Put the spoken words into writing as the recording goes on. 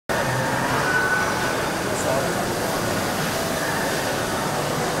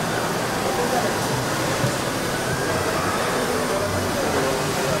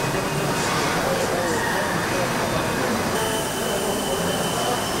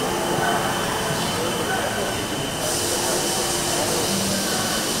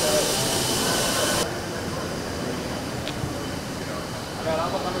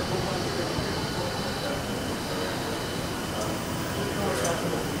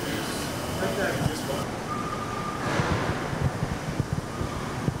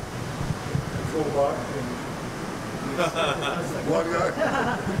One guy.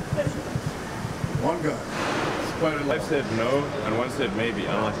 One guy. Five said no, and one said maybe.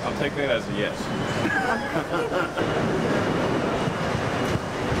 I'll take that as a yes.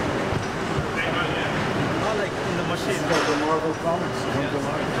 Like in the machine. The Marvel comics.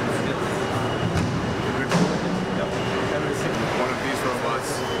 One of these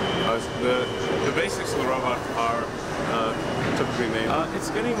robots, the basics of the robot are typically made. It's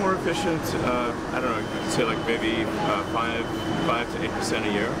getting more efficient. I don't know, I'd say like maybe 5 to 8%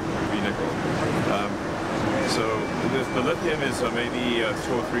 a year would be nickel. So the lithium is maybe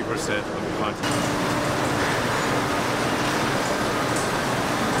 2 or 3% of the content.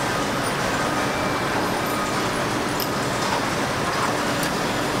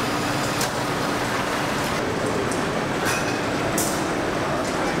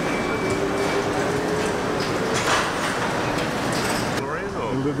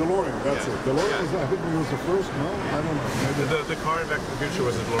 The DeLorean, that's it. DeLorean was, I think it was the first, no? I don't know. Maybe The car in Back to the Future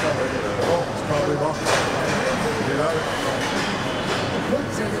was a DeLorean. Oh, it's probably wrong.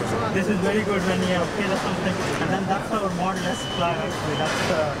 This is very good when you feel something, and then that's our model S flag actually. That's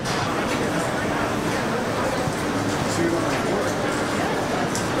See you later.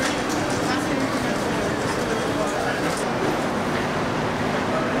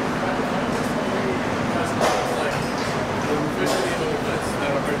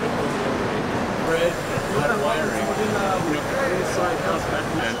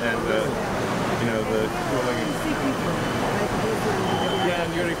 The cooling. Yeah,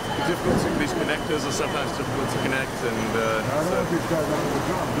 and it's difficult to, these connectors are sometimes difficult to connect, and I don't know if these guys are on the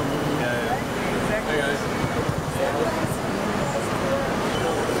job. Yeah. Hey guys.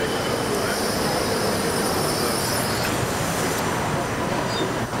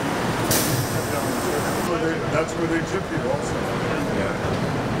 That's where they tip you also. Yeah.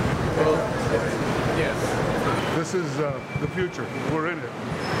 Well, yes. This is the future. We're in it.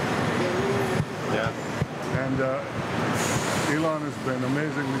 Yeah. And Elon has been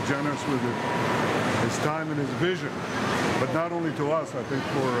amazingly generous with his time and his vision, but not only to us, I think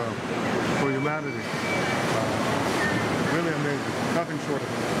for humanity. Really amazing. Nothing short of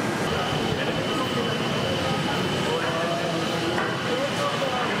it.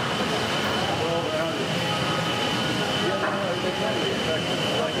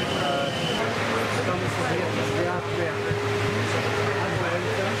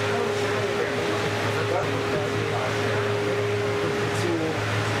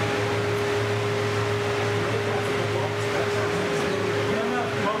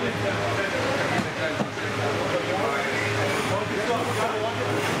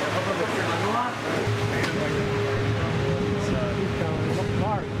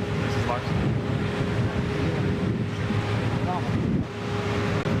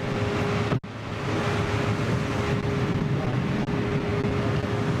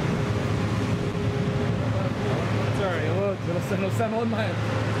 זה נושא מאוד מהר.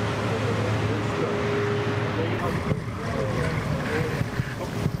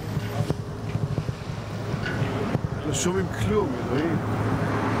 לא שומעים כלום, אלוהים.